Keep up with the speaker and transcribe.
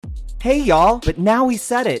Hey y'all, But Now We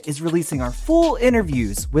Said It is releasing our full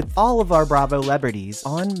interviews with all of our Bravo celebrities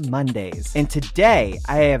on Mondays. And today,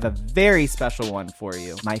 I have a very special one for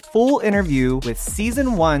you. My full interview with Season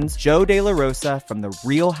 1's Joe De La Rosa from The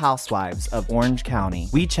Real Housewives of Orange County.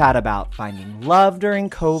 We chat about finding love during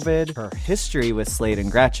COVID, her history with Slade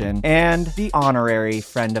and Gretchen, and the honorary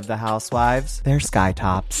friend of the housewives, their sky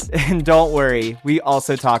tops. And don't worry, we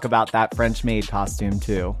also talk about that French maid costume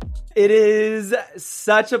too. It is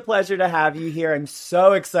such a pleasure to have you here. I'm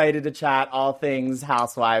so excited to chat all things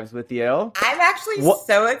Housewives with you. I'm actually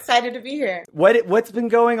so excited to be here. What's been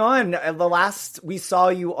going on? The last we saw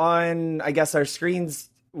you on, I guess, our screens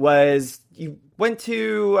was you went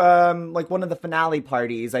to like one of the finale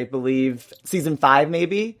parties, I believe, season 5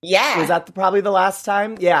 maybe? Yeah. Was that probably the last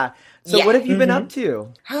time? Yeah. So yeah. What have you been up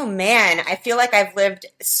to? Oh, man. I feel like I've lived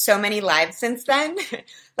so many lives since then.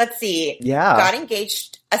 Let's see. Yeah. Got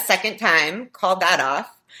engaged a second time. Called that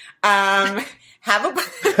off.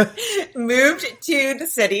 Moved to the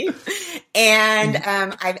city. And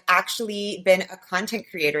I've actually been a content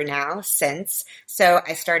creator now since. So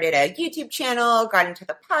I started a YouTube channel, got into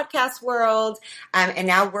the podcast world, and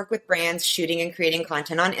now work with brands shooting and creating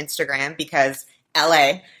content on Instagram because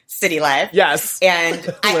LA, city life. Yes.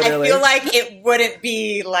 And I feel like it wouldn't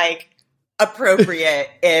be like appropriate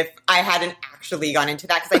if I hadn't actually gone into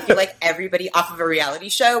that, because I feel like everybody off of a reality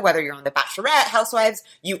show, whether you're on The Bachelorette, Housewives,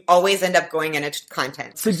 you always end up going into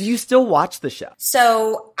content. So do you still watch the show?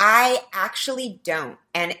 So I actually don't.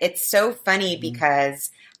 And it's so funny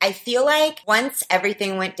because I feel like once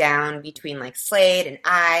everything went down between like Slade and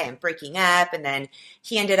I and breaking up, and then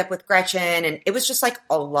he ended up with Gretchen, and it was just like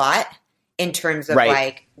a lot. In terms of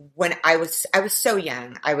like when I was so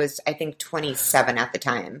young. I was, I think, 27 at the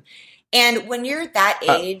time. And when you're that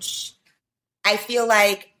age, I feel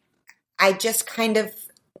like I just kind of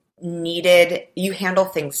needed, you handle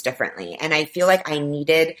things differently. And I feel like I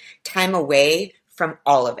needed time away from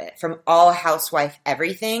all of it, from all housewife,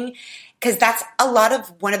 everything. Because that's a lot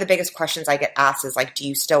of one of the biggest questions I get asked is like, do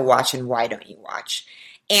you still watch and why don't you watch?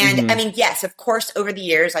 And I mean, yes, of course, over the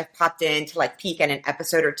years, I've popped in to like peek at an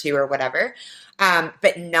episode or two or whatever,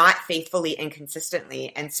 but not faithfully and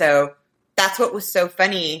consistently. And so that's what was so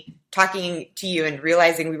funny talking to you and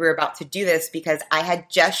realizing we were about to do this, because I had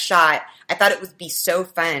just shot, I thought it would be so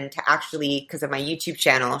fun to actually, because of my YouTube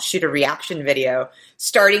channel, shoot a reaction video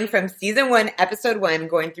starting from season 1, episode 1,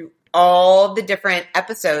 going through all the different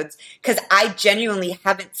episodes, because I genuinely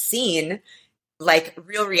haven't seen like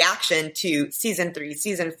real reaction to season 3,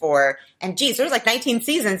 season 4, and geez, there's like 19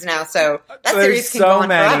 seasons now, so that series can go on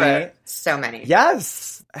forever. So many.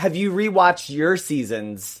 Yes. Have you rewatched your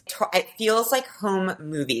seasons? It feels like home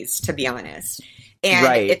movies, to be honest.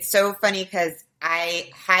 And it's so funny because I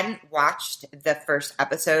hadn't watched the first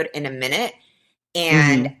episode in a minute,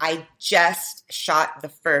 and I just shot the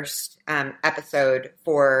first episode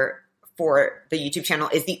for the YouTube channel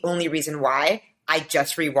is the only reason why. I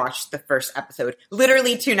just rewatched the first episode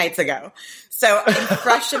literally 2 nights ago. So I'm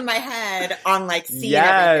fresh in my head on like seeing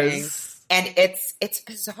everything. And it's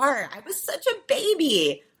bizarre. I was such a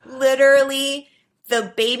baby. Literally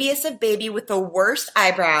the babiest of baby with the worst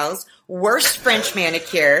eyebrows, worst French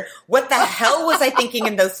manicure. What the hell was I thinking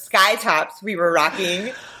in those sky tops we were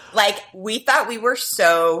rocking? Like, we thought we were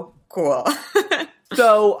so cool.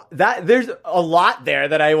 So there's a lot there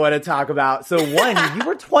that I want to talk about. So one, you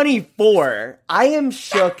were 24. I am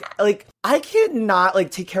shook. Like, I cannot like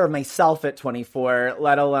take care of myself at 24,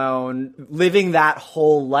 let alone living that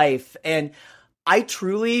whole life. And I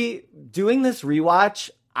truly, doing this rewatch,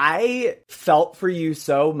 I felt for you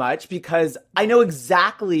so much because I know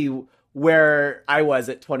exactly where I was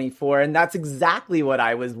at 24, and that's exactly what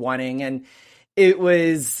I was wanting. And it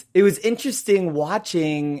was interesting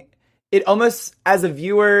watching it almost as a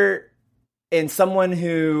viewer and someone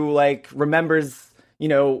who like remembers, you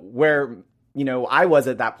know, where, you know, I was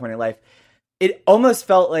at that point in life. It almost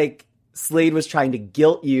felt like Slade was trying to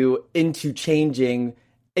guilt you into changing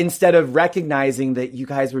instead of recognizing that you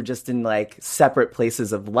guys were just in like separate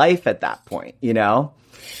places of life at that point, you know?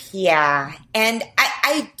 Yeah. And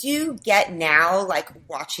I do get now, like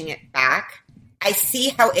watching it back, I see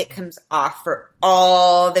how it comes off for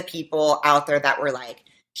all the people out there that were like,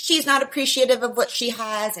 she's not appreciative of what she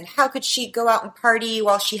has, and how could she go out and party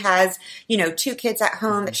while she has, you know, 2 kids at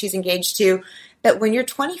home that she's engaged to. But when you're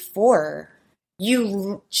 24,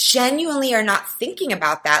 you genuinely are not thinking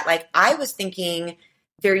about that. Like, I was thinking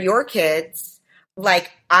they're your kids. Like,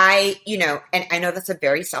 you know, and I know that's a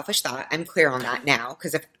very selfish thought. I'm clear on that now.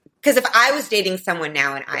 Because if I was dating someone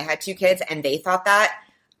now and I had 2 kids and they thought that,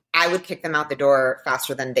 I would kick them out the door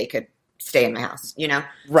faster than they could stay in my house, you know?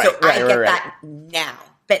 Right, so I get that now.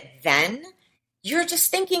 But then, you're just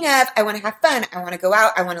thinking of, I want to have fun. I want to go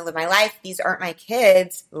out. I want to live my life. These aren't my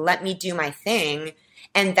kids. Let me do my thing.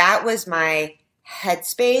 And that was my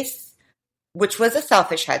headspace, which was a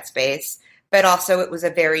selfish headspace, but also it was a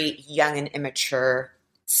very young and immature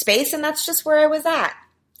space. And that's just where I was at.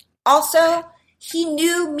 Also, he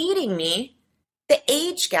knew meeting me, the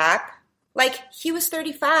age gap, like he was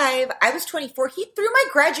 35, I was 24. He threw my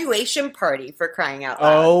graduation party, for crying out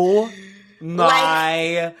loud. Oh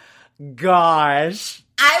my gosh.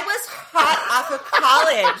 I was hot off of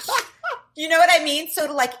college. You know what I mean? So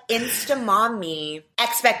to like insta-mom me,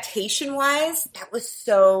 expectation-wise, that was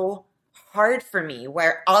so hard for me,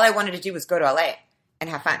 where all I wanted to do was go to LA and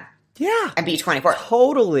have fun. Yeah. And be 24.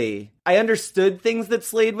 Totally. I understood things that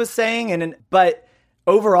Slade was saying, but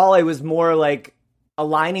overall I was more like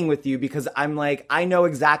aligning with you because I'm like, I know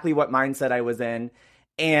exactly what mindset I was in.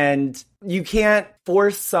 And you can't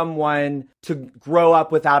force someone to grow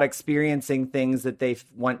up without experiencing things that they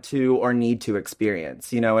want to or need to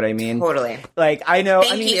experience. You know what I mean? Totally. Like, I know.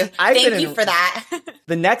 Thank you. Thank you for that.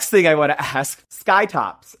 The next thing I want to ask, sky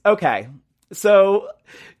tops. Okay. So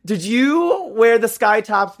did you wear the sky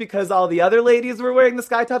tops because all the other ladies were wearing the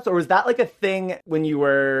sky tops? Or was that like a thing when you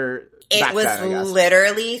were It was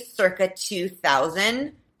literally circa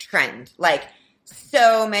 2000 trend. Like,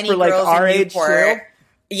 so many for like girls our in age Newport. too?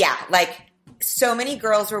 Yeah, like so many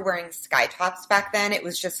girls were wearing sky tops back then. It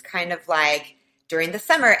was just kind of like during the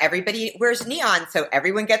summer, everybody wears neon, so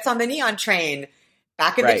everyone gets on the neon train.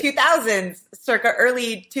 Back in the 2000s, circa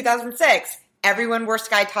early 2006, everyone wore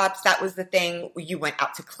sky tops. That was the thing. You went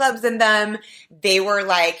out to clubs in them. They were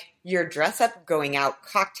like your dress up, going out,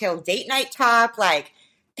 cocktail date night top. Like,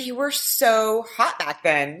 they were so hot back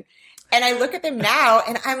then. And I look at them now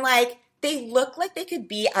and I'm like, they look like they could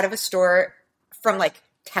be out of a store from like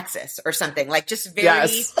Texas or something, like just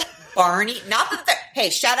very Barney. Not that hey,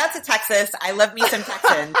 shout out to Texas. I love me some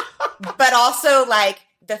Texan, but also like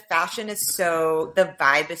the fashion is so, the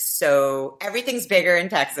vibe is so, everything's bigger in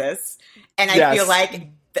Texas. And I feel like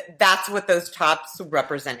that's what those tops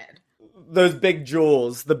represented. Those big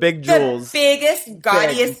jewels, the big jewels. The biggest,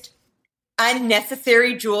 gaudiest,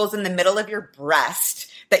 unnecessary jewels in the middle of your breast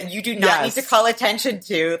that you do not need to call attention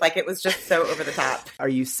to. Like, it was just so over the top. Are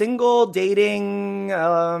you single, dating,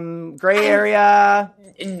 gray area?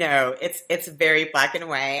 No, it's very black and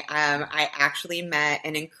white. I actually met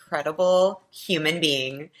an incredible human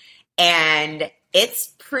being, and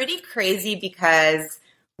it's pretty crazy because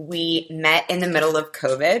we met in the middle of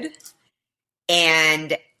COVID,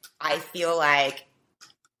 and I feel like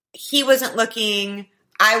he wasn't looking,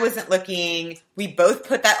 I wasn't looking. We both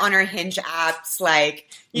put that on our Hinge apps, like,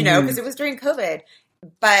 you know, because it was during COVID.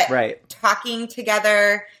 But talking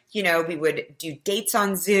together, you know, we would do dates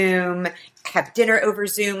on Zoom, have dinner over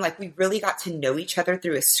Zoom. Like, we really got to know each other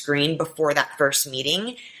through a screen before that first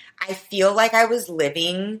meeting. I feel like I was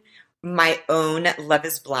living my own Love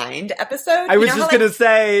is Blind episode. I was just going to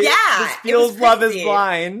say, this feels Love is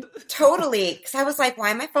Blind. Totally. Because I was like, why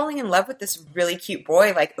am I falling in love with this really cute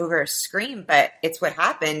boy, like, over a screen? But it's what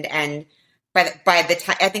happened. And by the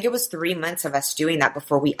time, I think it was 3 months of us doing that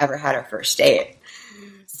before we ever had our first date.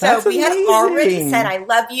 So we had already said, I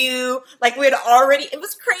love you. Like, we had already, it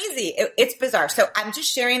was crazy. It's bizarre. So I'm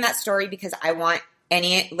just sharing that story because I want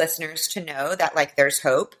any listeners to know that, like, there's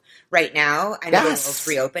hope right now. I know the world's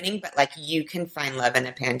reopening, but, like, you can find love in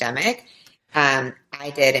a pandemic. I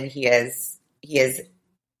did, and he is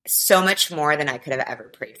so much more than I could have ever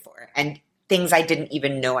prayed for, and things I didn't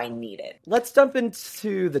even know I needed. Let's jump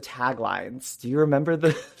into the taglines. Do you remember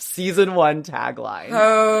the season 1 tagline?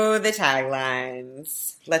 Oh, the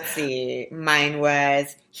taglines. Let's see. Mine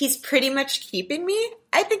was, he's pretty much keeping me,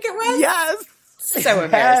 I think it was. Yes. So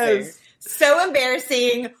embarrassing. Yes. So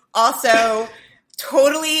embarrassing. Also,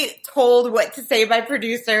 totally told what to say by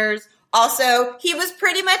producers. Also, he was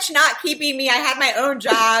pretty much not keeping me. I had my own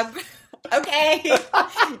job. Okay. Get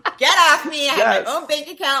off me. I had my own bank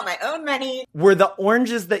account, my own money. Were the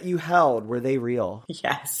oranges that you held, were they real?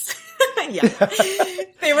 Yes. Yeah.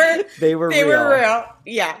 They were real.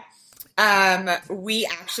 Yeah. We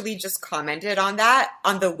actually just commented on that,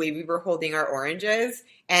 on the way we were holding our oranges.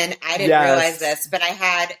 And I didn't realize this, but I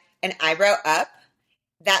had an eyebrow up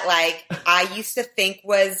that, like, I used to think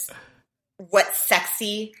was what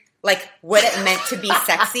sexy, like, what it meant to be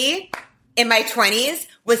sexy in my 20s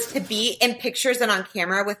was to be in pictures and on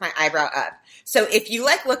camera with my eyebrow up. So if you,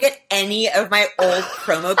 like, look at any of my old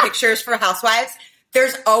promo pictures for Housewives,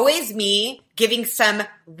 there's always me giving some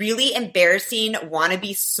really embarrassing,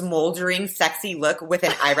 wannabe, smoldering, sexy look with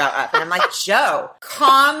an eyebrow up. And I'm like, Joe,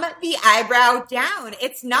 calm the eyebrow down.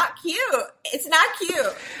 It's not cute. It's not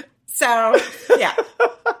cute. So, yeah.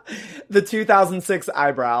 The 2006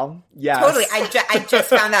 eyebrow. Yes. Totally. I just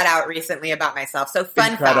found that out recently about myself. So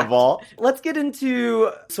fun Incredible. fact. Let's get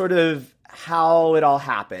into sort of how it all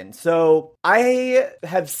happened. So I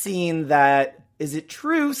have seen that, is it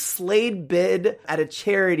true, Slade bid at a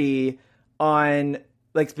charity on,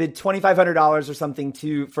 like, bid $2,500 or something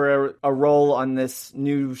for a role on this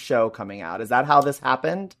new show coming out. Is that how this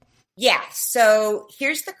happened? Yeah. So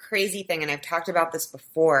here's the crazy thing, and I've talked about this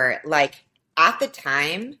before. Like, at the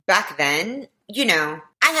time, back then, you know,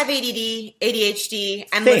 I have ADD, ADHD.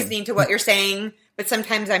 I'm Same. listening to what you're saying, but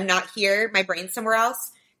sometimes I'm not here. My brain's somewhere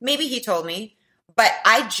else. Maybe he told me, but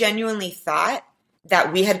I genuinely thought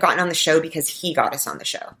that we had gotten on the show because he got us on the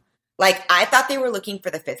show. Like, I thought they were looking for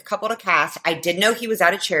the fifth couple to cast. I did know he was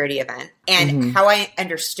at a charity event. And how I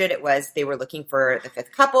understood it was they were looking for the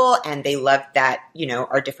fifth couple, and they loved that, you know,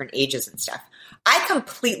 our different ages and stuff. I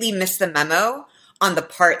completely missed the memo on the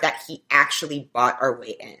part that he actually bought our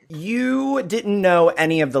way in. You didn't know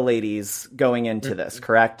any of the ladies going into this,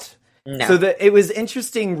 correct? No. So it was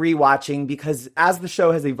interesting rewatching, because as the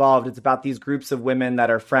show has evolved, it's about these groups of women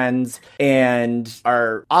that are friends and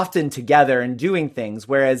are often together and doing things.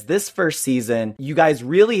 Whereas this first season, you guys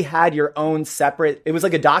really had your own separate, it was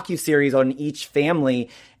like a docuseries on each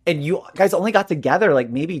family. And you guys only got together like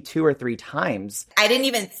maybe 2 or 3 times. I didn't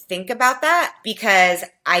even think about that because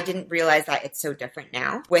I didn't realize that it's so different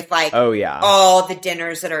now with like all the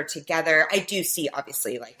dinners that are together. I do see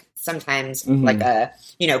obviously like sometimes like a,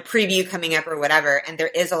 you know, preview coming up or whatever. And there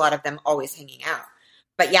is a lot of them always hanging out.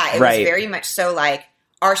 But yeah, it was very much so like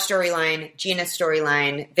our storyline, Gina's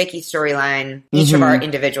storyline, Vicky's storyline, each of our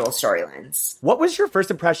individual storylines. What was your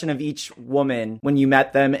first impression of each woman when you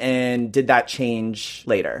met them, and did that change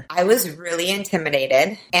later? I was really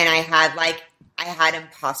intimidated, and I had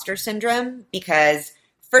imposter syndrome because,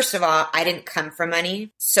 first of all, I didn't come from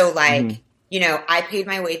money. So like, you know, I paid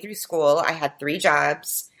my way through school. I had 3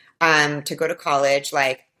 jobs to go to college.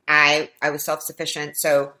 Like I was self-sufficient.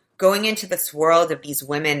 So going into this world of these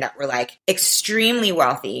women that were like extremely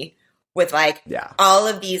wealthy with like all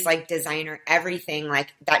of these like designer everything,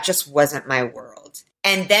 like that just wasn't my world.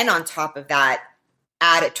 And then on top of that,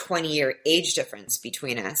 add a 20-year age difference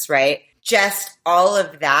between us, right? Just all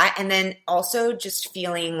of that. And then also just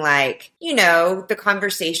feeling like, you know, the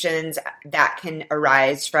conversations that can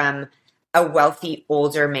arise from a wealthy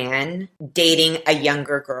older man dating a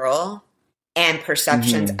younger girl, and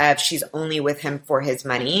perceptions of she's only with him for his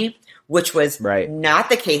money, which was not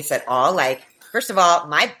the case at all. Like, first of all,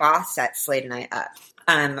 my boss set Slade and I up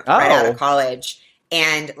right out of college.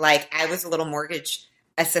 And like, I was a little mortgage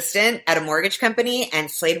assistant at a mortgage company,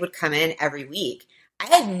 and Slade would come in every week. I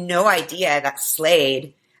had no idea that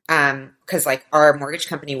Slade, because like our mortgage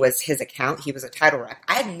company was his account. He was a title rep.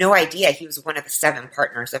 I had no idea he was one of the 7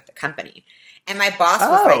 partners of the company. And my boss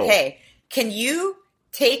was like, hey, can you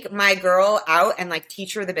take my girl out and like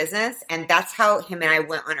teach her the business? And that's how him and I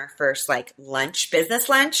went on our first like business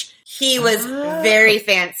lunch. He was very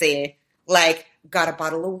fancy, like got a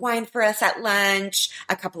bottle of wine for us at lunch,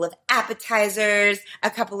 a couple of appetizers, a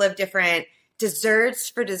couple of different desserts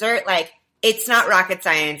for dessert. Like, it's not rocket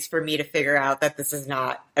science for me to figure out that this is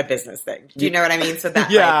not a business thing. Do you know what I mean? So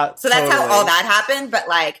that, so that's how all that happened. But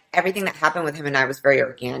like everything that happened with him and I was very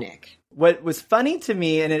organic. What was funny to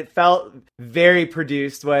me, and it felt very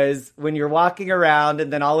produced, was when you're walking around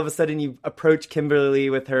and then all of a sudden you approach Kimberly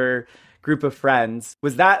with her group of friends.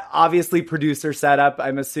 Was that obviously producer setup,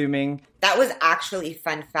 I'm assuming? That was actually,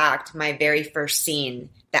 fun fact, my very first scene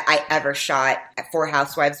that I ever shot at 4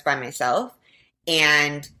 Housewives by myself.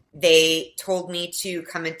 And they told me to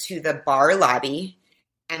come into the bar lobby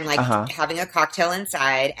and like having a cocktail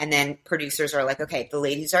inside. And then producers are like, okay, the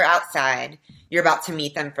ladies are outside. You're about to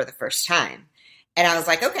meet them for the first time. And I was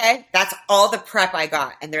like, okay, that's all the prep I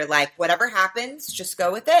got. And they're like, whatever happens, just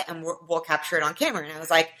go with it and we'll capture it on camera. And I was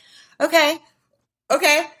like, okay,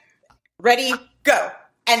 ready, go.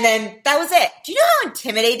 And then that was it. Do you know how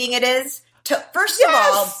intimidating it is to, first of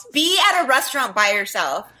all, be at a restaurant by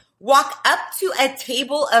yourself, walk up to a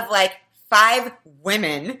table of like 5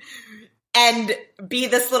 women and be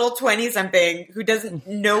this little 20-something who doesn't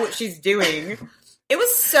know what she's doing? It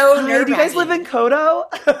was so nerve-wracking. Do you guys live in Kodo?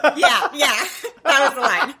 Yeah. That was the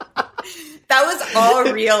line. That was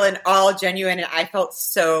all real and all genuine, and I felt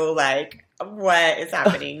so like, what is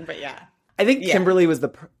happening? But yeah. I think Kimberly was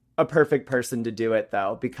a perfect person to do it,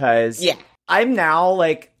 though, because I'm now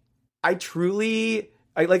like,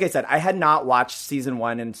 like I said, I had not watched season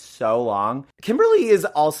 1 in so long. Kimberly is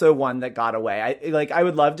also one that got away. I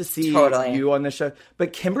would love to see you on the show,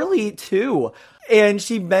 but Kimberly too. And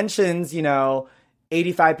she mentions, you know,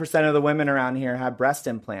 85% of the women around here have breast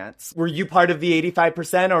implants. Were you part of the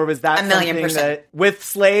 85%, or was that something that with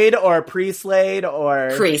Slade or pre-Slade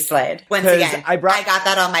or pre-Slade? Once again, I got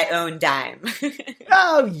that on my own dime.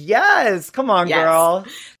 Oh, yes. Come on, girl.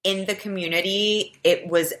 In the community, it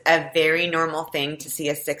was a very normal thing to see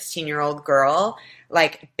a 16-year-old girl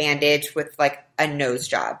like bandaged with like a nose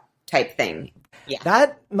job type thing. Yeah.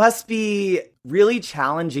 That must be really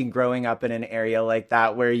challenging growing up in an area like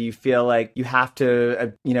that where you feel like you have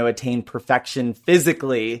to, attain perfection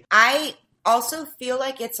physically. I also feel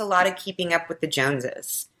like it's a lot of keeping up with the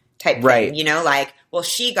Joneses type thing, like, well,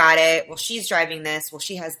 she got it. Well, she's driving this. Well,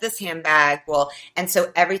 she has this handbag. Well, and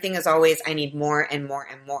so everything is always, I need more and more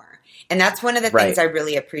and more. And that's one of the things I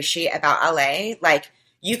really appreciate about LA. Like,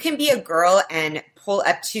 you can be a girl and pull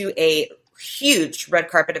up to a huge red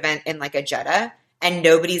carpet event in like a Jetta and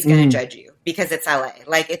nobody's going to judge you because it's LA.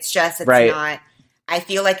 Like, it's not, I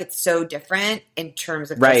feel like it's so different in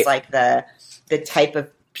terms of just like the type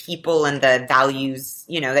of people and the values,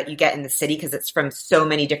 that you get in the city, because it's from so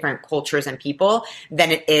many different cultures and people,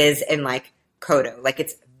 than it is in like Kodo. Like,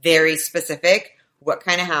 it's very specific what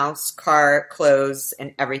kind of house, car, clothes,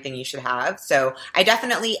 and everything you should have. So I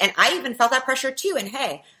definitely, and I even felt that pressure too. And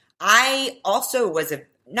hey, I also was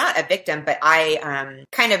not a victim, but I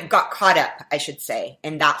kind of got caught up, I should say,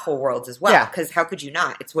 in that whole world as well. Because how could you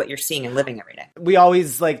not? It's what you're seeing and living every day. We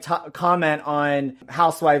always like comment on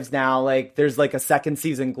Housewives now, like there's like a second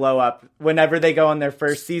season glow up. Whenever they go on their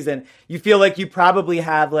first season, you feel like you probably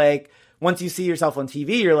have like, once you see yourself on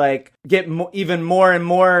TV, you're like, get even more and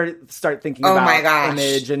more, start thinking about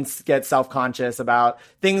image and get self-conscious about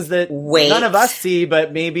things that none of us see,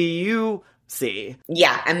 but maybe you see.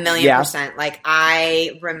 Yeah, 1,000,000%. Like,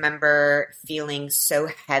 I remember feeling so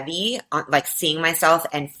heavy, like seeing myself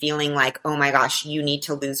and feeling like, oh my gosh, you need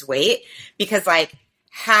to lose weight. Because like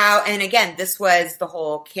and again, this was the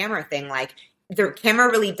whole camera thing, like, the camera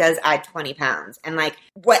really does add 20 pounds. And like,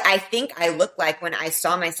 what I think I looked like when I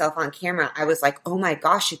saw myself on camera, I was like, oh my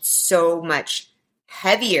gosh, it's so much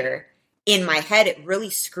heavier in my head. It really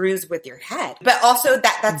screws with your head. But also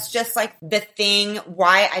that's just like the thing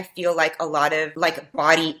why I feel like a lot of like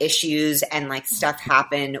body issues and like stuff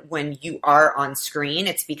happen when you are on screen.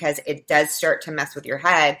 It's because it does start to mess with your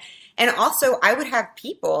head. And also, I would have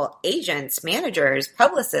people, agents, managers,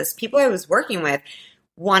 publicists, people I was working with,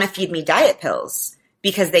 want to feed me diet pills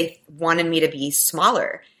because they wanted me to be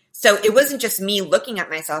smaller. So it wasn't just me looking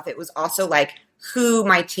at myself. It was also like who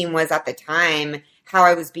my team was at the time, how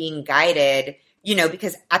I was being guided,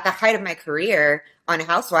 because at the height of my career on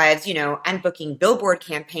Housewives, I'm booking billboard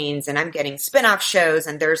campaigns and I'm getting spinoff shows,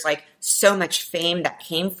 and there's like so much fame that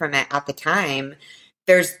came from it at the time.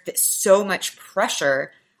 There's so much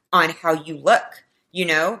pressure on how you look,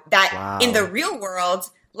 that in the real world,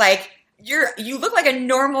 like, you look like a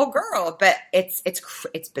normal girl, but it's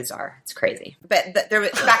bizarre. It's crazy. But there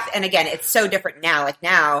was and again, it's so different now. Like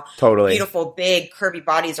now, totally beautiful, big, curvy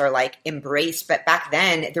bodies are like embraced. But back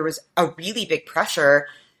then, there was a really big pressure.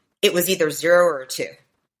 It was either 0 or 2,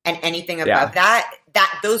 and anything above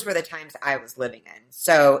that those were the times I was living in.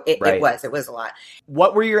 So it was a lot.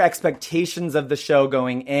 What were your expectations of the show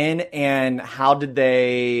going in, and how did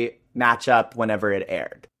they match up whenever it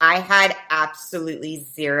aired? I had absolutely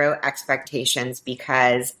zero expectations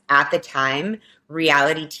because at the time,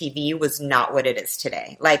 reality TV was not what it is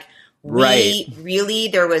today. Like, really,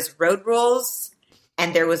 there was Road Rules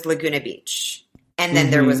and there was Laguna Beach. And then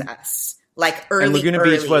there was us. Like, and Laguna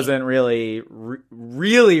Beach wasn't really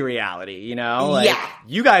reality, Like,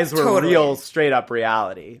 you guys were real straight up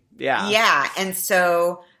reality. Yeah. Yeah. And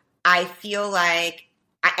so I feel like,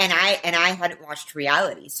 and I hadn't watched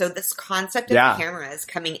reality. So this concept of cameras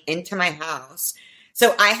coming into my house.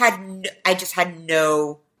 So I just had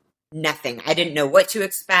nothing. I didn't know what to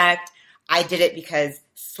expect. I did it because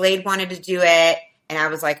Slade wanted to do it. And I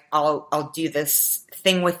was like, I'll do this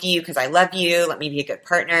thing with you because I love you. Let me be a good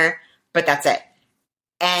partner. But that's it.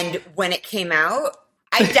 And when it came out,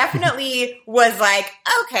 I definitely was like,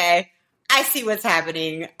 okay, I see what's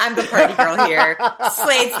happening. I'm the party girl here.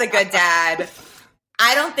 Slade's the good dad.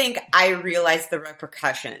 I don't think I realized the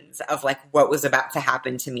repercussions of like what was about to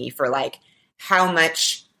happen to me for like how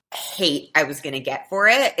much hate I was going to get for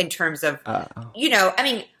it in terms of, I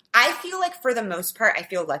mean, I feel like for the most part, I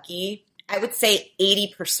feel lucky. I would say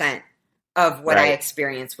 80% of what I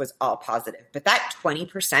experienced was all positive, but that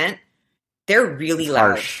 20%, they're really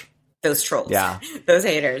loud. Those trolls, those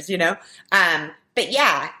haters, but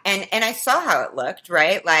yeah. And I saw how it looked,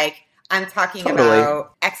 right? Like, I'm talking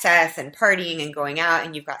about excess and partying and going out,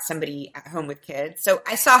 and you've got somebody at home with kids. So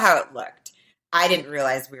I saw how it looked. I didn't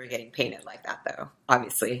realize we were getting painted like that, though,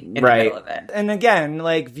 obviously, in the Right. middle of it. And again,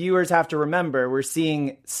 like, viewers have to remember, we're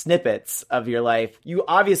seeing snippets of your life. You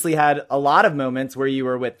obviously had a lot of moments where you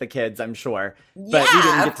were with the kids, I'm sure. But we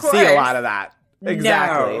didn't get to see a lot of that.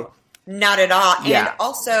 Exactly. No, not at all. Yeah. And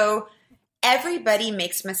also, everybody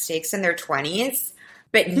makes mistakes in their 20s,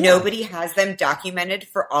 but nobody has them documented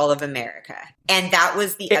for all of America. And that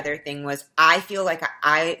was the other thing, was I feel like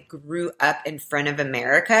I grew up in front of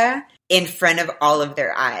America, in front of all of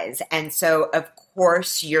their eyes. And so, of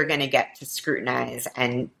course, you're going to get to scrutinize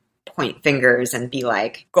and point fingers and be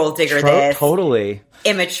like, gold digger this. Totally.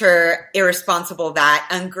 Immature, irresponsible that,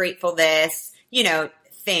 ungrateful this,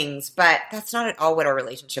 things. But that's not at all what our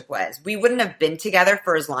relationship was. We wouldn't have been together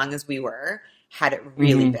for as long as we were had it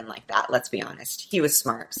really been like that. Let's be honest. He was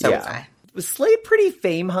smart. So was I. Was Slade pretty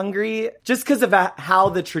fame hungry just because of how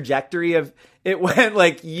the trajectory of it went,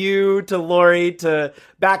 like you to Lori to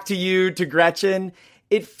back to you to Gretchen?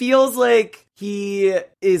 It feels like he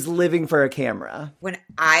is living for a camera. When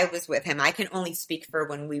I was with him, I can only speak for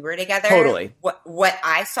when we were together. Totally. What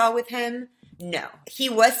I saw with him, no. He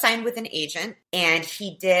was signed with an agent, and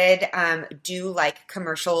he did do like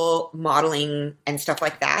commercial modeling and stuff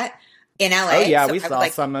like that in LA. Oh yeah, so we saw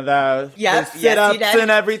some of those. Yep, those sit-ups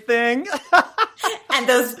and everything. And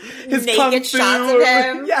those His naked shots of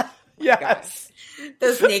him. Yeah. Yes.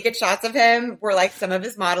 Those naked shots of him were like some of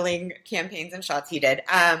his modeling campaigns and shots he did.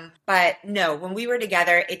 But no, when we were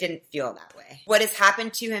together, it didn't feel that way. What has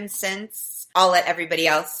happened to him since, I'll let everybody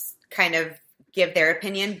else kind of give their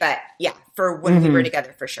opinion. But yeah, for when we were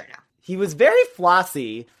together, for sure, no. He was very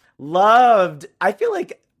flossy, loved, I feel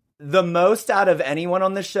like the most out of anyone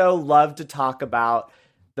on the show, loved to talk about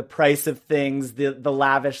the price of things, the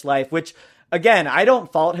lavish life, which, again, I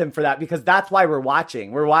don't fault him for that because that's why we're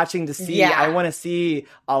watching. We're watching to see, I want to see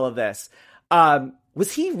all of this.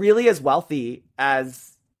 Was he really as wealthy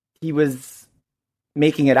as he was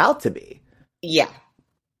making it out to be? Yeah.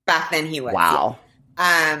 Back then he was. Wow.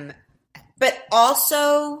 But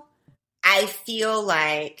also, I feel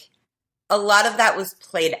like a lot of that was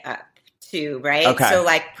played up too, right? Okay. So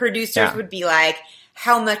like producers would be like,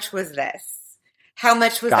 how much was this? How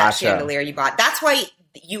much was that chandelier you bought? That's why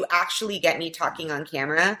you actually get me talking on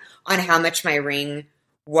camera on how much my ring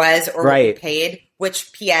was or what we paid,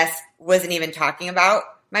 which PS wasn't even talking about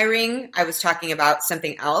my ring. I was talking about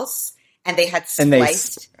something else, and they had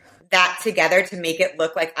spliced that together to make it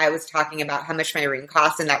look like I was talking about how much my ring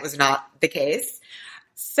cost, and that was not the case.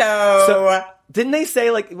 So didn't they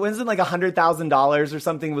say like, wasn't like $100,000 or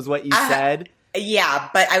something was what you said? Yeah,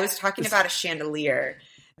 but I was talking about a chandelier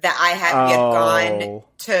that I had gone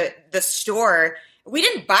to the store. We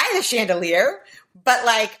didn't buy the chandelier, but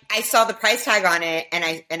like I saw the price tag on it, and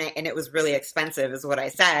it was really expensive, is what I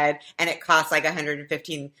said, and it cost like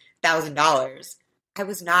 $115,000. I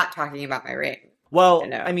was not talking about my ring. Well,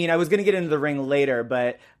 I mean, I was going to get into the ring later,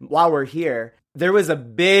 but while we're here, there was a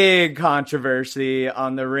big controversy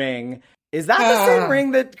on the ring. Is that the same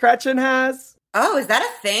ring that Gretchen has? Oh, is that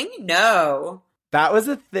a thing? No. That was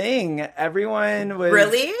a thing. Everyone was...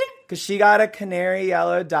 Really? Because she got a canary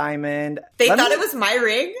yellow diamond. They thought it was my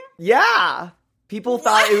ring? Yeah. People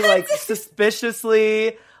thought it like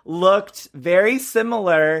suspiciously looked very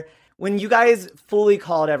similar. When you guys fully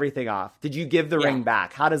called everything off, did you give the ring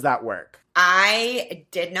back? How does that work? I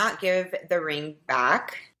did not give the ring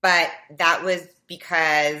back, but that was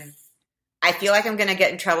because I feel like I'm going to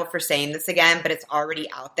get in trouble for saying this again, but it's already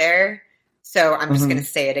out there. So I'm just going to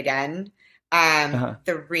say it again.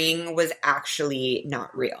 The ring was actually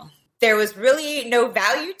not real. There was really no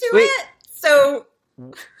value to it. So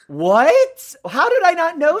what? How did I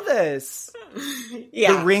not know this?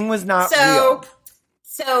 Yeah. The ring was not real.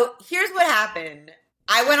 So here's what happened.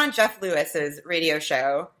 I went on Jeff Lewis's radio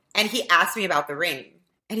show, and he asked me about the ring.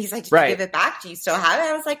 And he's like, did you give it back? Do you still have it?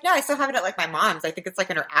 I was like, no, I still have it at like my mom's. I think it's like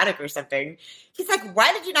in her attic or something. He's like,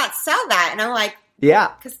 why did you not sell that? And I'm like,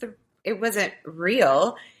 yeah, because it wasn't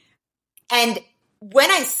real. And when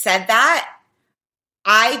I said that,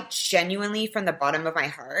 I genuinely, from the bottom of my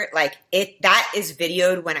heart, like that is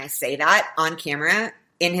videoed when I say that on camera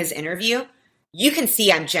in his interview. You can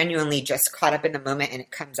see I'm genuinely just caught up in the moment, and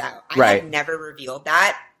it comes out. I have never revealed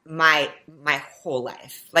that my whole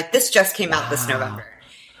life. Like this just came out this November.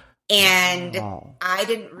 And I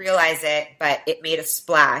didn't realize it, but it made a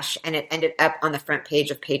splash, and it ended up on the front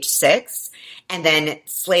page of Page 6. And then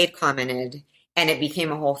Slade commented, and it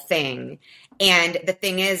became a whole thing. And the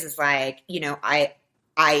thing is like,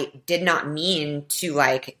 I did not mean to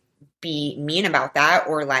like be mean about that,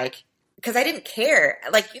 or like, because I didn't care.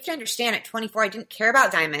 Like, you have to understand, at 24, I didn't care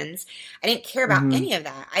about diamonds. I didn't care about any of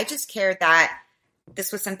that. I just cared that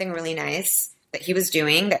this was something really nice, that he was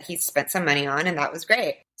doing that he spent some money on, and that was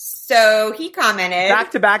great. So he commented,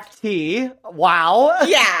 back-to-back tea. Wow.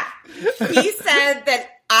 Yeah. He said that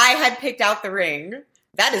I had picked out the ring.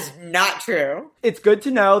 That is not true. It's good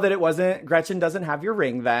to know that it wasn't, Gretchen doesn't have your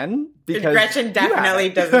ring then. Because Gretchen definitely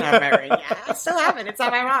doesn't have my ring. Yeah, I still have it. It's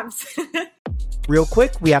on my mom's. Real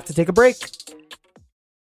quick, we have to take a break.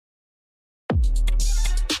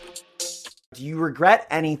 Do you regret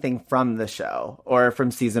anything from the show or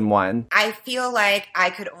from season 1? I feel like I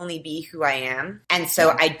could only be who I am. And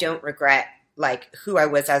so I don't regret like who I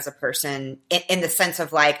was as a person in the sense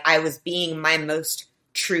of like I was being my most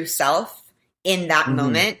true self in that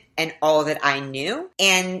moment and all that I knew.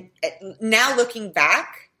 And now looking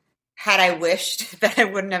back, had I wished that I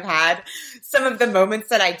wouldn't have had some of the moments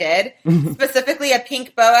that I did, specifically a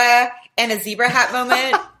pink boa and a zebra hat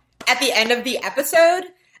moment at the end of the episode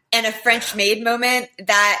and a French maid moment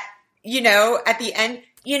that, you know, at the end,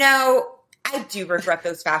 you know, I do regret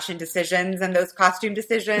those fashion decisions and those costume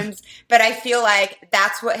decisions, but I feel like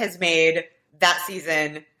that's what has made that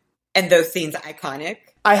season and those scenes iconic.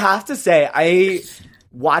 I have to say,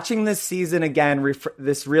 watching this season again,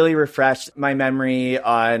 this really refreshed my memory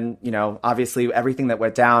on, you know, obviously everything that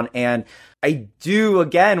went down. And I do,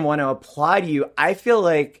 again, want to applaud you. I feel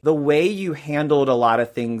like the way you handled a lot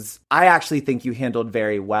of things, I actually think you handled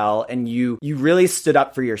very well. And you really stood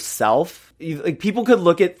up for yourself. Like, people could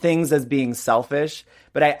look at things as being selfish,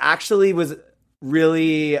 but I actually was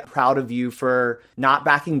really proud of you for not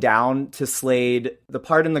backing down to Slade. The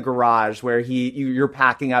part in the garage where you're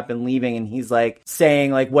packing up and leaving and he's like saying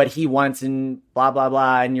like what he wants and blah, blah,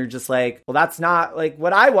 blah. And you're just like, well, that's not like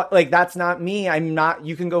what I want. Like, that's not me.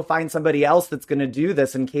 You can go find somebody else that's going to do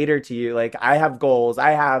this and cater to you. Like, I have goals.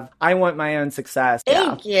 I want my own success.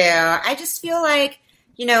 Thank you. I just feel like,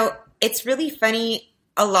 you know, it's really funny.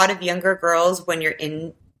 A lot of younger girls, when you're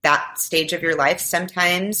in that stage of your life,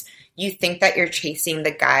 sometimes you think that you're chasing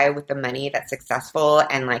the guy with the money that's successful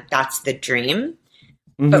and like that's the dream.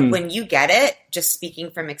 But when you get it, just speaking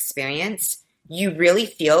from experience, you really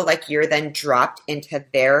feel like you're then dropped into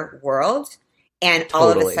their world. And all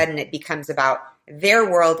of a sudden it becomes about their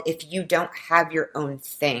world if you don't have your own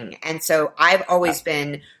thing. And so I've always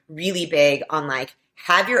been really big on like,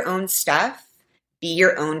 have your own stuff, be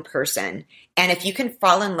your own person. And if you can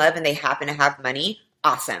fall in love and they happen to have money,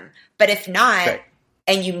 awesome. But if not, right,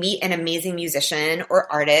 and you meet an amazing musician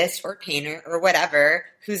or artist or painter or whatever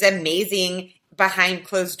who's amazing behind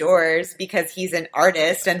closed doors because he's an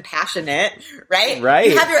artist and passionate, right? Right.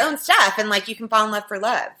 You have your own stuff and like you can fall in love for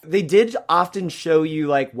love. They did often show you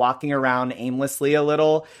like walking around aimlessly a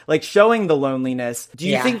little, like showing the loneliness. Do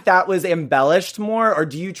you think that was embellished more, or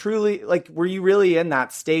do you truly like, were you really in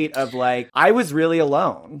that state of like, I was really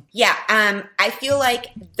alone? Yeah. I feel like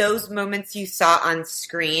those moments you saw on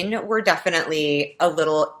screen were definitely a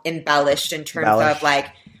little embellished in terms of like,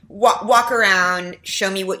 walk around,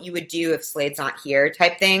 show me what you would do if Slade's not here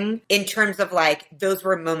type thing. In terms of like, those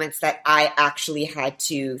were moments that I actually had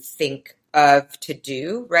to think of to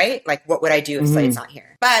do, right? Like, what would I do if Slade's not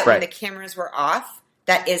here? But when the cameras were off,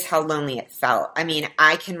 that is how lonely it felt. I mean,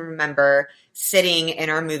 I can remember sitting in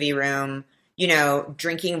our movie room, you know,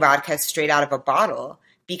 drinking vodka straight out of a bottle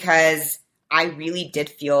because I really did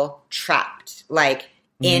feel trapped, like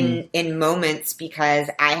in moments because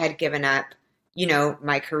I had given up, you know,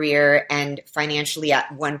 my career and financially at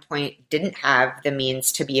one point didn't have the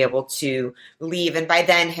means to be able to leave. And by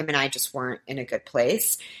then him and I just weren't in a good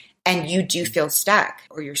place. And you do feel stuck,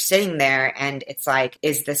 or you're sitting there and it's like,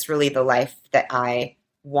 is this really the life that I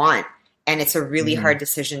want? And it's a really hard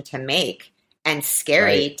decision to make and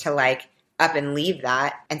scary to like up and leave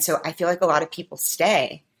that. And so I feel like a lot of people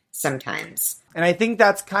stay sometimes. And I think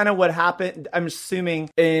that's kind of what happened. I'm assuming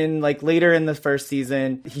in like later in the first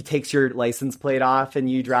season, he takes your license plate off and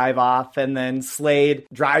you drive off, and then Slade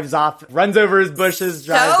drives off, runs over his bushes,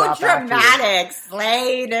 drives off. So dramatic,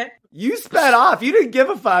 Slade. You sped off. You didn't give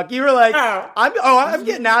a fuck. You were like, I'm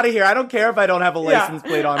getting out of here. I don't care if I don't have a license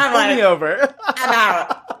plate on. Pull me over. I'm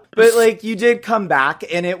out. But like, you did come back,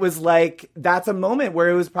 and it was like, that's a moment where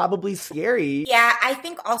it was probably scary. Yeah, I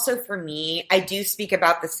think also for me, I do speak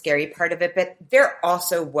about the scary part of it, but there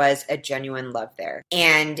also was a genuine love there.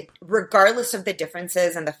 And regardless of the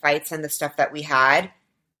differences and the fights and the stuff that we had,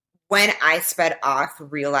 when I sped off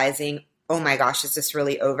realizing, oh my gosh, is this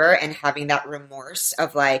really over? And having that remorse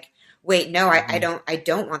of like, wait, no, I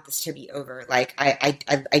don't want this to be over. Like,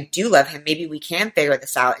 I do love him. Maybe we can figure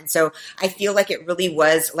this out. And so I feel like it really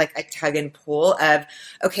was like a tug and pull of,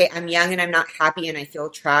 okay, I'm young and I'm not happy and I feel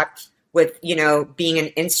trapped with, you know, being an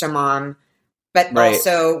Insta mom. But Right.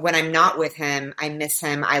 also when I'm not with him, I miss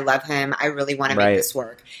him. I love him. I really want to Right. make this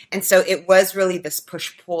work. And so it was really this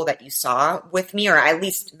push pull that you saw with me, or at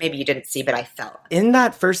least maybe you didn't see, but I felt. In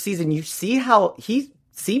that first season, you see how he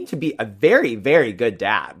seemed to be a very, very good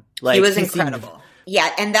dad. Like, He was seemed- incredible.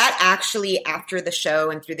 Yeah, and that actually, after the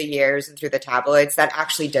show and through the years and through the tabloids, that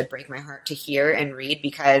actually did break my heart to hear and read,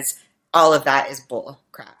 because all of that is bull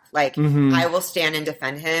crap. Like, Mhm. I will stand and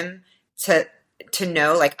defend him to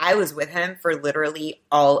know, like, I was with him for literally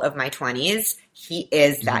all of my 20s. He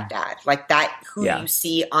is that dad. Like, that, who Yeah. you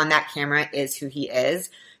see on that camera is who he is.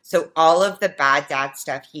 So all of the bad dad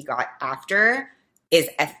stuff he got after is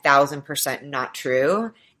 1,000% not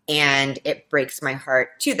true. And it breaks my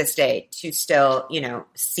heart to this day to still,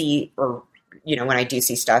 see, or, when I do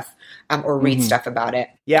see stuff or read stuff about it.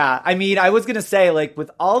 Yeah, I mean, I was gonna say, like,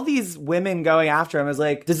 with all these women going after him, I was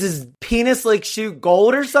like, does his penis, like, shoot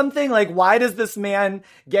gold or something? Like, why does this man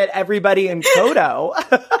get everybody in photo?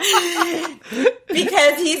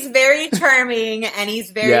 Because he's very charming and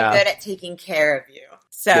he's very Yeah. good at taking care of you.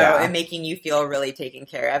 So, Yeah. and making you feel really taken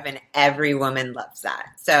care of, and every woman loves that.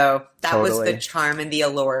 So that was Totally. the charm and the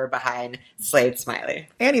allure behind Slade Smiley.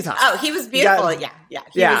 And he's hot. Oh, he was beautiful. Yeah.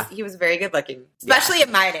 Yeah. He was very good looking, especially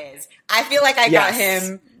in my days. I feel like I got Yes.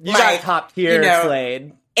 him You like, got top tier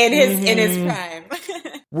Slade. in his prime.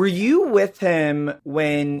 Were you with him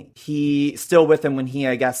when he,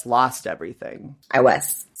 I guess, lost everything? I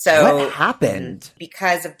was. So What happened?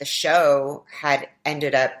 because of the show had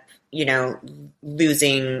ended up,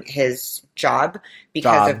 losing his job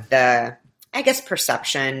because of the, I guess,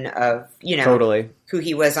 perception of, Totally. who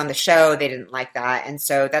he was on the show. They didn't like that. And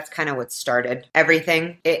so that's kind of what started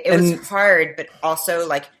everything. It was hard, but also,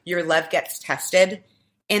 like, your love gets tested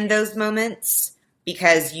in those moments,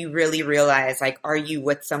 because you really realize, like, are you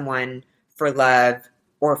with someone for love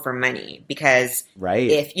or for money? Because Right.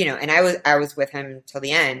 if, and I was with him till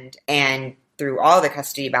the end, and through all the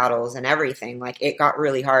custody battles and everything, like, it got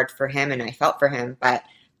really hard for him, and I felt for him, but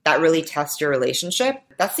that really tests your relationship.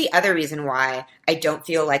 That's the other reason why I don't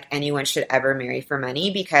feel like anyone should ever marry for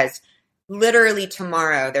money, because literally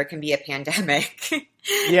tomorrow there can be a pandemic.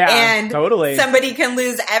 Yeah, and totally. somebody can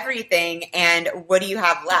lose everything, and what do you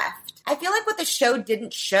have left? I feel like what the show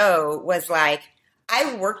didn't show was, like,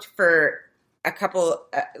 I worked for a couple,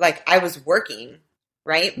 I was working,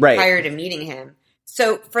 right? Prior to meeting him.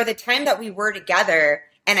 So for the time that we were together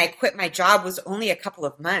and I quit my job was only a couple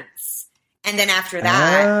of months. And then after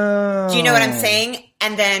that, do you know what I'm saying?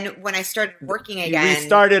 And then when I started working again, we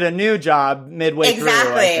started a new job midway through,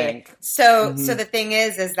 I think. So the thing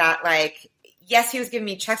is that, like, yes, he was giving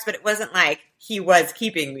me checks, but it wasn't like he was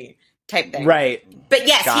keeping me type thing. Right. But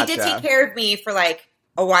yes, Gotcha. he did take care of me for, like,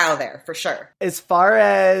 a while there, for sure. As far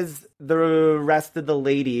as the rest of the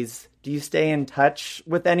ladies, do you stay in touch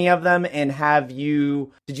with any of them? And did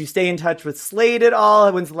you stay in touch with Slade at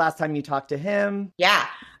all? When's the last time you talked to him? Yeah.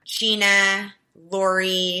 Gina,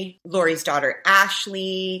 Lori's daughter,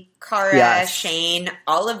 Ashley, Cara, Yes. Shane,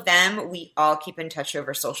 all of them, we all keep in touch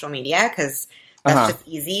over social media, because that's just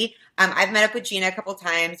easy. I've met up with Gina a couple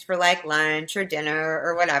times for, like, lunch or dinner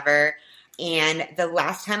or whatever. And the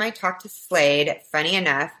last time I talked to Slade, funny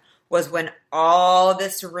enough, was when all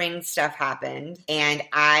this ring stuff happened, and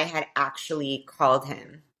I had actually called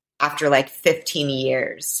him after, like, 15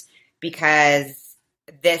 years, because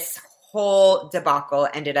this whole debacle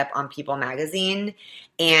ended up on People magazine,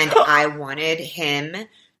 and I wanted him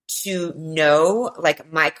to know,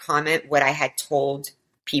 like, my comment, what I had told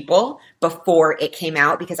people before it came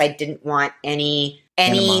out, because I didn't want any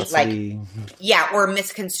Animosity. like, or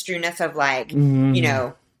misconstrueness of, like,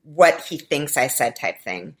 what he thinks I said type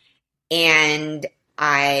thing. And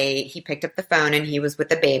he picked up the phone, and he was with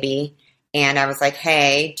the baby, and I was like,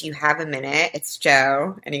 hey, do you have a minute? It's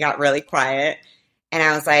Joe. And he got really quiet. And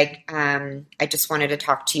I was like, I just wanted to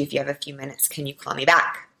talk to you. If you have a few minutes, can you call me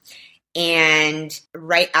back? And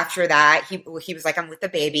right after that, he was like, I'm with the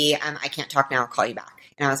baby. I can't talk now. I'll call you back.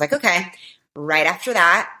 And I was like, okay. Right after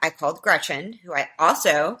that, I called Gretchen, who I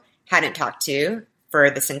also hadn't talked to for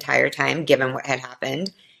this entire time, given what had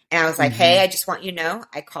happened. And I was like, hey, I just want you to know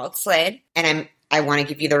I called Slade, and I want to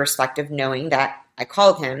give you the respect of knowing that I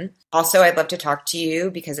called him. Also, I'd love to talk to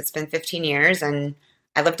you because it's been 15 years, and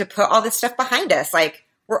I'd love to put all this stuff behind us. Like,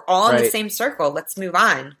 we're all in the same circle. Let's move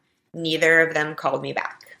on. Neither of them called me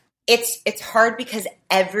back. It's hard because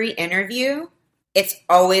every interview, it's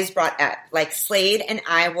always brought up. Like, Slade and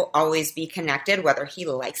I will always be connected, whether he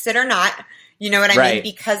likes it or not. You know what I mean?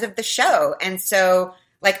 Because of the show. And so,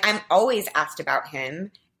 like, I'm always asked about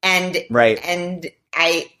him, and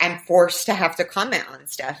I'm forced to have to comment on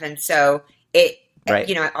stuff. And so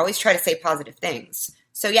I always try to say positive things.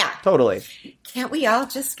 So yeah. Totally. Can't we all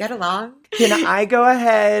just get along? Can I go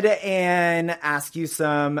ahead and ask you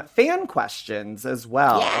some fan questions as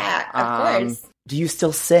well? Yeah, of course. Do you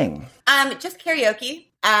still sing? Just karaoke.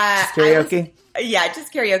 Just karaoke?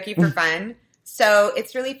 Just karaoke for fun. So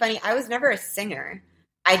it's really funny. I was never a singer.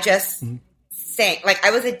 I just sang. Like,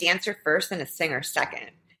 I was a dancer first and a singer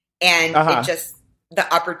second. And it just,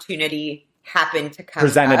 the opportunity happened to come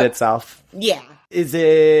presented up. Itself. Yeah. Is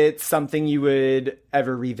it something you would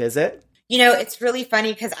ever revisit? You know, it's really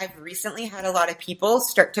funny because I've recently had a lot of people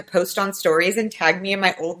start to post on stories and tag me in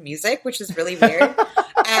my old music, which is really weird.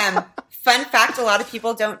 Fun fact, a lot of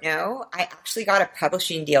people don't know, I actually got a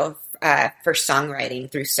publishing deal for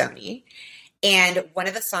songwriting through Sony. And one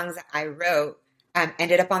of the songs that I wrote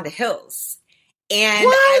ended up on The Hills. And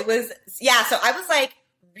I was like,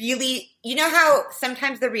 really, you know how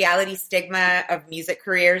sometimes the reality stigma of music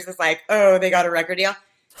careers is like, oh, they got a record deal.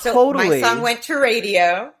 So my song went to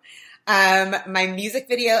radio. My music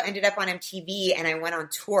video ended up on MTV and I went on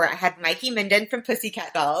tour. I had Mikey Minden from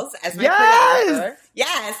Pussycat Dolls as my producer.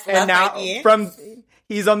 Yes. And now Mikey.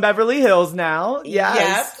 He's on Beverly Hills now.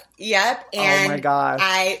 Yes. Yep. And oh my gosh.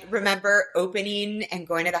 I remember opening and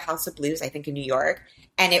going to the House of Blues, I think in New York.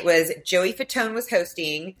 And it was Joey Fatone was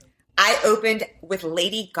hosting. I opened with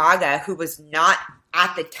Lady Gaga, who was not,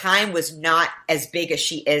 at the time, was not as big as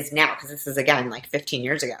she is now, because this is, again, like 15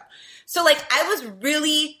 years ago. So, like, I was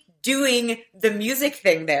really doing the music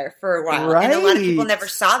thing there for a while. Right. And a lot of people never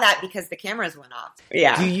saw that because the cameras went off.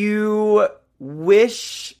 Yeah. Do you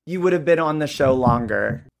wish you would have been on the show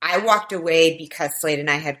longer? I walked away because Slade and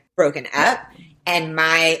I had broken up, and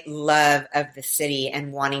my love of the city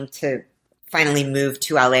and wanting to finally move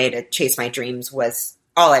to LA to chase my dreams was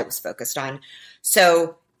all I was focused on.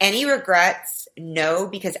 So any regrets? No,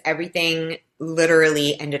 because everything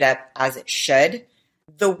literally ended up as it should.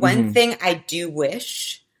 The one thing I do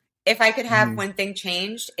wish, if I could have one thing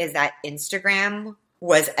changed, is that Instagram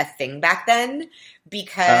was a thing back then,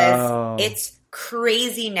 because it's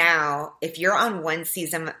crazy now. If you're on one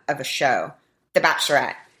season of a show, The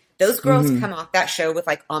Bachelorette, those girls come off that show with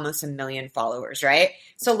like almost 1 million followers, right?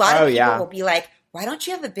 So a lot of people will be like, why don't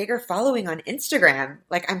you have a bigger following on Instagram?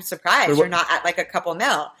 Like, I'm surprised you're not at like a couple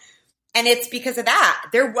mil. And it's because of that.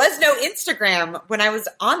 There was no Instagram when I was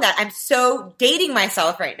on that. I'm so dating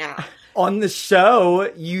myself right now. On the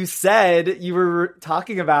show, you said you were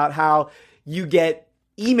talking about how you get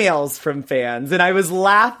emails from fans. And I was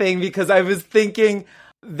laughing because I was thinking,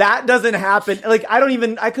 that doesn't happen. Like,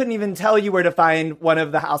 I couldn't even tell you where to find one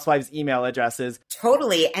of the Housewives' email addresses.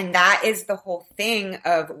 Totally. And that is the whole thing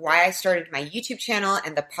of why I started my YouTube channel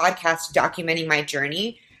and the podcast documenting my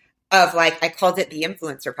journey of, like, I called it the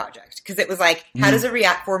Influencer Project. Because it was like, how does a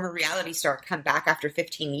former reality star come back after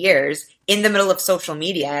 15 years in the middle of social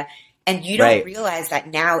media? And you don't realize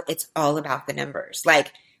that now it's all about the numbers.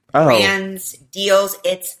 Like, brands, deals,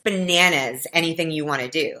 it's bananas, anything you want to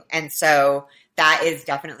do. And so that is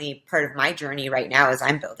definitely part of my journey right now as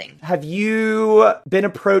I'm building. Have you been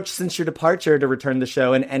approached since your departure to return the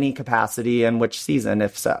show in any capacity, and which season,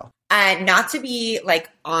 if so? Not to be like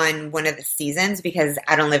on one of the seasons, because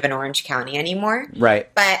I don't live in Orange County anymore. Right.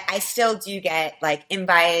 But I still do get like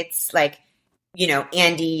invites, like, you know,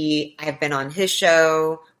 Andy, I've been on his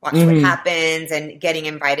show, Watch What Happens, and getting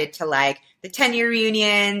invited to like the 10-year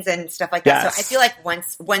reunions and stuff like that. So I feel like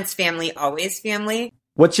once family, always family.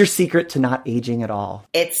 What's your secret to not aging at all?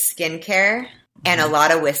 It's skincare and a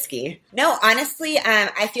lot of whiskey. No, honestly,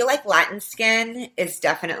 I feel like Latin skin is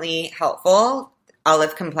definitely helpful.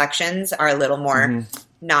 Olive complexions are a little more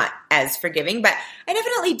not as forgiving, but I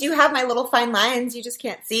definitely do have my little fine lines you just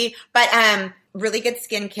can't see. But really good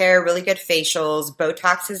skincare, really good facials.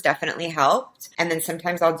 Botox has definitely helped. And then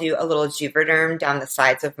sometimes I'll do a little Juvederm down the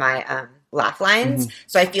sides of my laugh lines.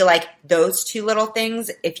 So I feel like those two little things,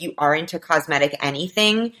 if you are into cosmetic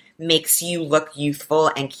anything, makes you look youthful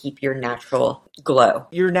and keep your natural glow.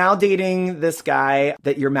 You're now dating this guy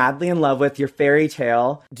that you're madly in love with, your fairy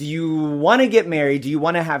tale. Do you want to get married? Do you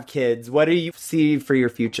want to have kids? What do you see for your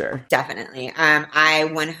future? Definitely. I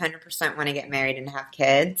 100% want to get married and have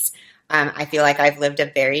kids. I feel like I've lived a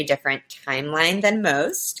very different timeline than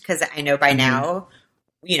most, because I know by now,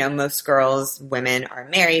 you know, most girls, women are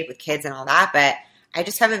married with kids and all that, but I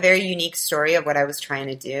just have a very unique story of what I was trying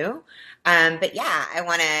to do. But yeah, I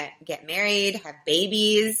want to get married, have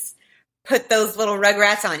babies, put those little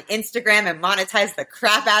Rugrats on Instagram and monetize the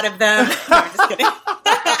crap out of them. No, I'm just kidding.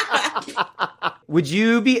 Would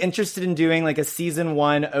you be interested in doing like a season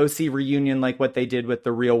 1 OC reunion like what they did with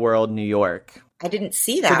The Real World New York? I didn't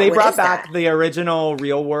see that. So they What brought is back that? the original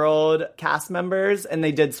Real World cast members, and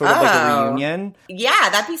they did sort of like a reunion. Yeah,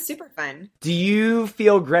 that'd be super fun. Do you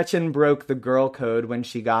feel Gretchen broke the girl code when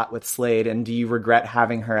she got with Slade, and do you regret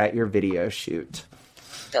having her at your video shoot?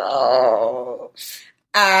 Oh,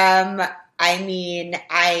 I mean,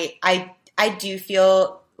 I do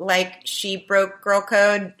feel like she broke girl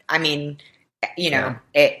code. I mean, you know,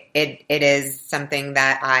 it is something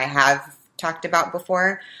that I have talked about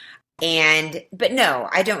before. But no,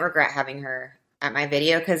 I don't regret having her at my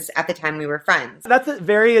video because at the time we were friends. That's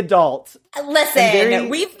very adult. Listen,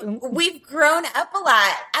 we've grown up a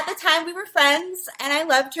lot. At the time we were friends and I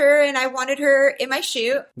loved her and I wanted her in my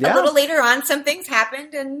shoot. Yeah. A little later on, some things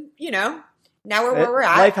happened and, you know, now we're where we're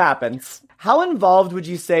at. Life happens. How involved would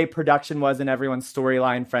you say production was in everyone's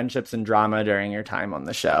storyline, friendships, and drama during your time on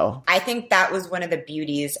the show? I think that was one of the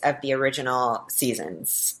beauties of the original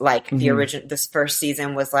seasons. Like this first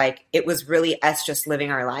season was like, it was really us just living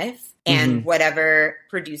our life. And whatever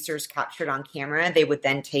producers captured on camera, they would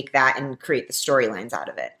then take that and create the storylines out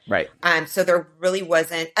of it. Right. So there really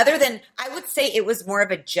wasn't, other than, I would say it was more of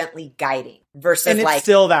a gently guiding versus and it's like.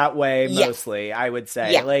 still that way mostly, I would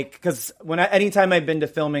say. Yeah. Like, because anytime I've been to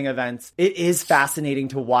filming events, it is fascinating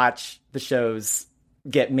to watch the shows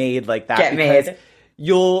get made like that. Because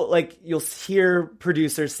you'll hear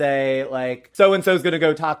producers say like, so-and-so is going to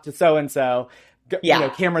go talk to so-and-so. You know,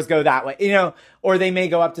 cameras go that way, you know, or they may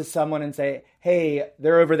go up to someone and say, hey,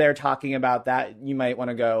 they're over there talking about that. You might want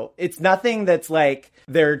to go. It's nothing that's like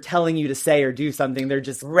they're telling you to say or do something. They're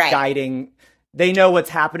just guiding. They know what's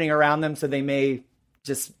happening around them, so they may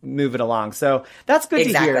just move it along. So that's good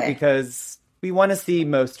to hear because we want to see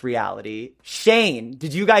most reality. Shane,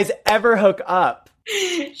 did you guys ever hook up?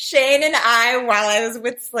 Shane and I, while I was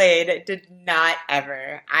with Slade, did not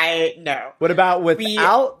ever. No. What about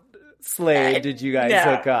without Slade, did you guys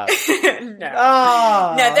hook up? No.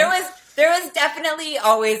 Oh. No, there was definitely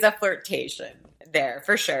always a flirtation there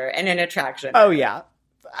for sure and an attraction. Oh yeah.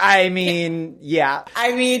 I mean, yeah.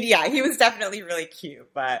 He was definitely really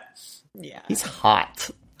cute, but yeah. He's hot.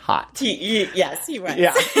 Yes, he was.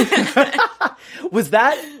 Yeah. Was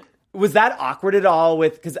that awkward at all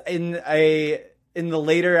cuz in the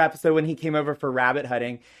later episode when he came over for rabbit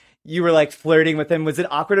hunting, you were like flirting with him. Was it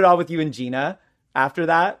awkward at all with you and Gina? After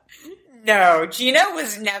that? No, Gina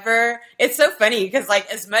was never. It's so funny because like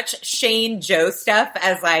as much Shane Joe stuff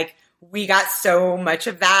as like we got so much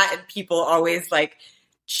of that and people always like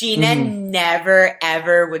Gina never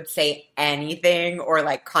ever would say anything or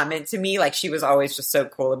like comment to me. Like she was always just so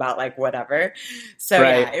cool about like whatever. So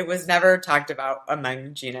yeah, it was never talked about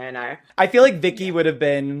among Gina and I. I feel like Vicky would have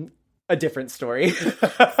been a different story.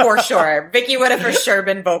 For sure. Vicky would have for sure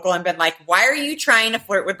been vocal and been like, why are you trying to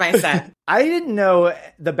flirt with my son? I didn't know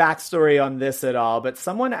the backstory on this at all, but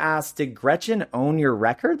someone asked, did Gretchen own your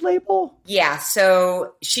record label? Yeah,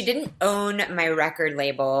 so she didn't own my record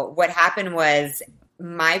label. What happened was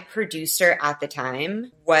my producer at the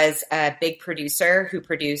time was a big producer who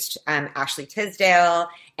produced Ashley Tisdale,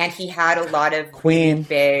 and he had a lot of Queen.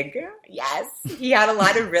 He had a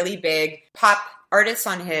lot of really big pop artists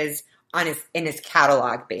in his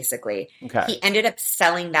catalog, basically. Okay. He ended up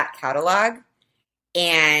selling that catalog,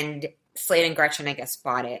 and Slade and Gretchen, I guess,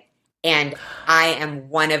 bought it. And I am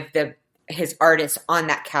one of his artists on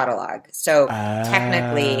that catalog. So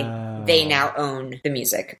technically, they now own the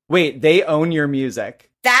music. Wait, they own your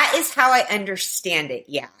music? That is how I understand it,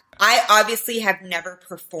 yeah. I obviously have never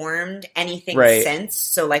performed anything since,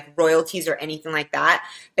 so like royalties or anything like that.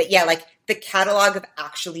 But yeah, like the catalog of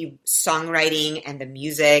actually songwriting and the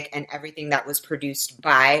music and everything that was produced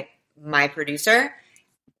by my producer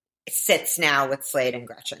sits now with Slade and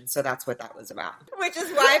Gretchen. So that's what that was about. Which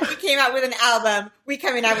is why if we came out with an album, we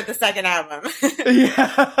coming out with the second album.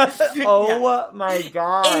 Yeah. Oh my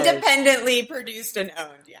God. Independently produced and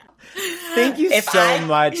owned, yeah. Thank you so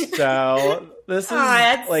much, Joe. This is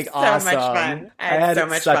like so awesome. Much fun. I had so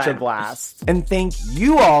much such fun. a blast. And thank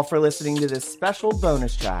you all for listening to this special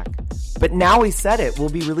bonus track. But Now We Said It, we'll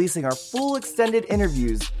be releasing our full extended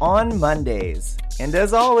interviews on Mondays. And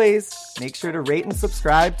as always, make sure to rate and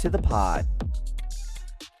subscribe to the pod.